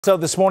So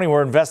this morning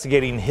we're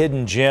investigating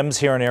hidden gems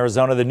here in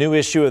Arizona, the new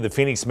issue of the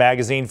Phoenix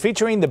Magazine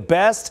featuring the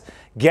best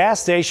gas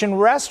station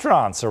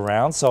restaurants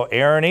around. So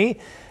Erin,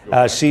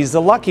 she's the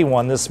lucky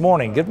one this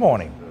morning. Good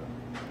morning.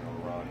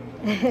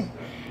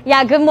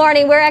 Yeah, good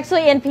morning. We're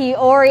actually in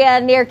Peoria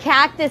near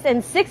Cactus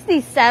and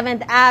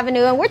 67th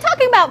Avenue, and we're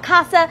talking about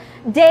Casa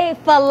de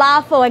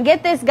Falafel. And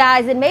get this,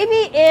 guys, it may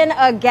be in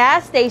a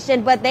gas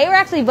station, but they were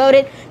actually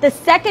voted the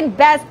second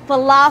best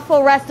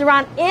falafel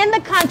restaurant in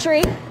the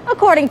country,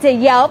 according to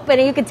Yelp. And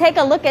you can take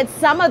a look at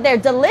some of their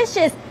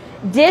delicious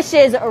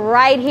dishes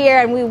right here,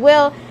 and we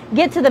will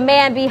get to the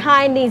man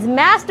behind these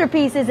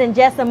masterpieces in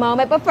just a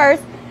moment. But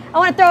first, I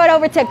want to throw it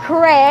over to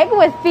Craig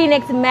with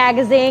Phoenix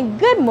Magazine.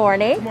 Good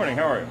morning. Good morning.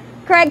 How are you?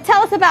 Craig,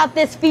 tell us about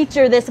this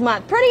feature this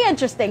month. Pretty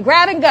interesting.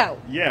 Grab and go.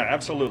 Yeah,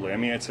 absolutely. I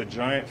mean, it's a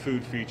giant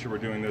food feature we're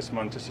doing this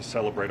month just to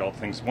celebrate all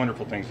things,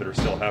 wonderful things that are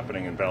still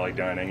happening in Valley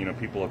Dining. You know,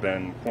 people have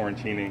been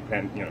quarantining,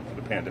 for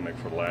the pandemic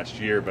for the last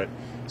year, but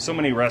so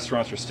many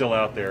restaurants are still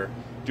out there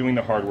doing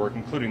the hard work,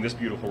 including this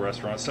beautiful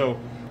restaurant. So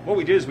what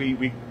we did is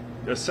we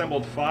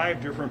assembled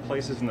 5 different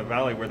places in the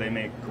valley where they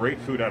make great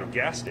food out of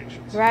gas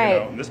stations. Right. You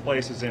know, and this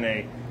place is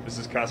this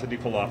is Casa de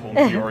Falafel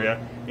in Peoria,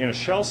 in a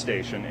Shell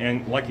station,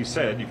 and like you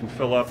said, you can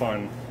fill up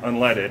on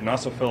unleaded and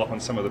also fill up on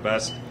some of the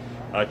best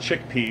fried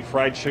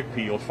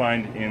chickpea you'll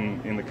find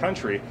in the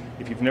country.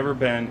 If you've never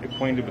been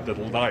acquainted with the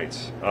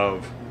delights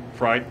of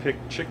fried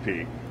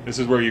chickpea, this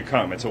is where you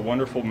come. It's a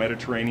wonderful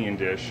Mediterranean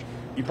dish.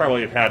 You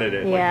probably have had it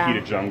at like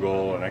Pita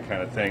Jungle and that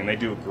kind of thing. They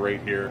do it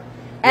great here.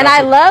 And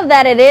I love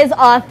that it is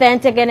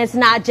authentic and it's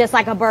not just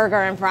like a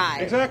burger and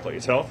fries. Exactly,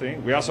 it's healthy.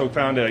 We also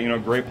found a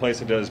great place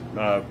that does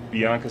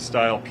Bianca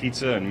style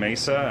pizza and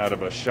mesa out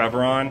of a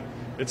Chevron,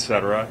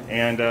 etc.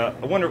 And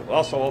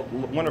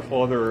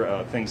wonderful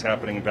other things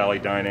happening in Valley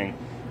Dining,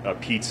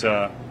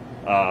 pizza.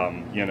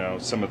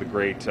 Some of the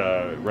great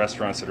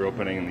restaurants that are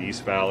opening in the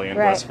East Valley and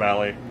West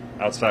Valley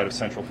outside of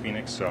Central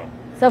Phoenix.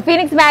 So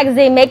Phoenix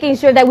Magazine making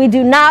sure that we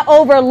do not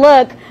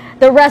overlook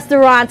the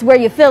restaurants where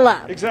you fill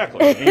up.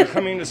 Exactly. And you're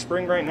coming to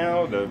spring right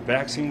now. The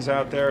vaccine's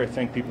out there. I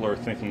think people are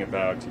thinking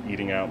about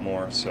eating out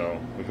more, so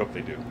we hope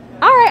they do.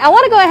 All right, I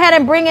want to go ahead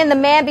and bring in the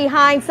man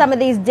behind some of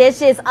these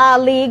dishes,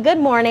 Ali. Good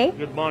morning.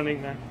 Good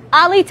morning, man.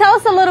 Ali, tell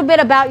us a little bit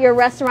about your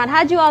restaurant.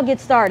 How'd you all get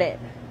started?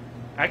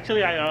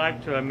 Actually, I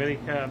arrived to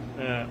America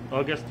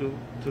August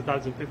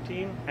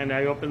 2015, and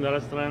I opened the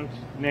restaurant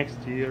next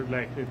year,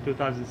 like in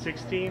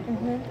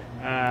 2016.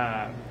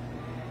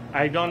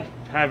 I don't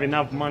have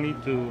enough money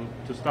to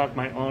start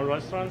my own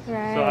restaurant, so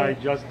I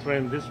just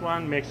trained this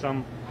one, make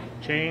some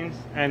chains,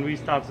 and we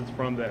started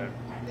from there.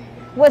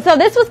 Well, so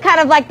this was kind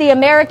of like the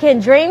American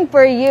dream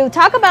for you.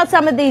 Talk about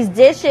some of these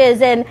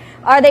dishes, and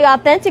are they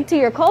authentic to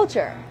your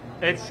culture?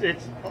 It's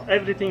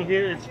everything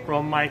here. It's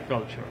from my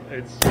culture.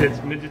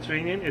 It's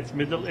Mediterranean. It's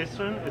Middle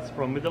Eastern. It's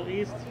from Middle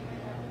East,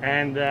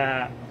 and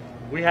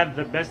we have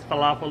the best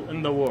falafel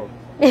in the world.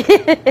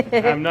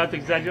 I'm not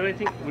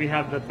exaggerating. We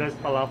have the best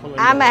falafel in the world.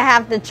 I'm going to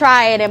have to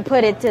try it and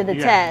put it to the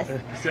test.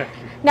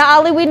 Exactly. Now,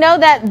 Ali, we know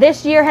that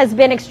this year has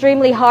been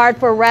extremely hard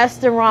for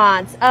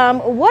restaurants.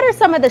 What are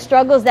some of the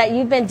struggles that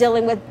you've been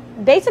dealing with,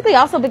 basically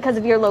also because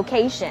of your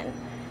location?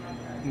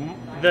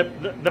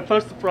 The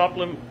first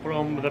problem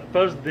from the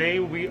first day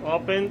we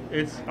opened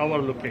is our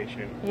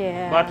location.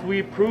 Yeah. But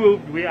we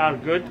proved we are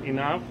good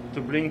enough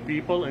to bring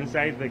people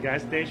inside the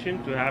gas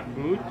station to have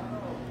food.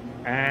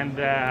 And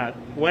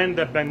when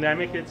the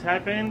pandemic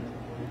happened,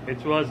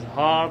 it was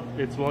hard.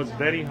 It was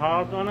very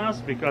hard on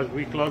us because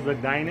we closed the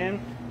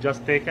dine-in,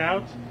 just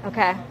takeout.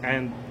 Okay.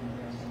 And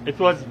it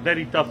was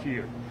very tough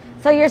year.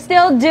 So you're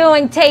still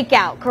doing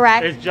takeout,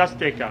 correct? It's just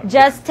takeout.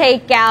 Just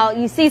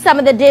takeout. You see some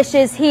of the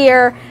dishes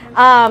here.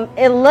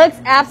 It looks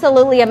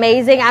absolutely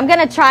amazing. I'm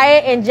going to try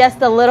it in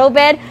just a little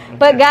bit.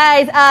 But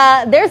guys,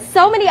 there's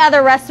so many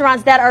other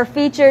restaurants that are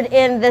featured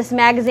in this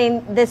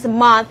magazine this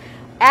month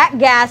at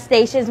gas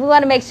stations. We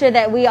want to make sure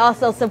that we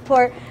also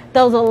support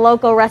those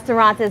local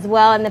restaurants as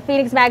well. And the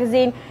Phoenix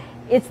Magazine,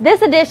 it's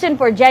this edition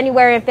for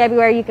January and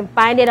February. You can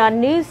find it on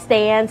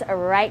newsstands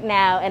right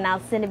now, and I'll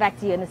send it back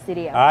to you in the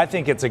studio. I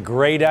think it's a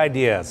great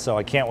idea, so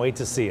I can't wait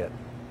to see it.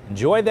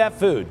 Enjoy that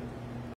food.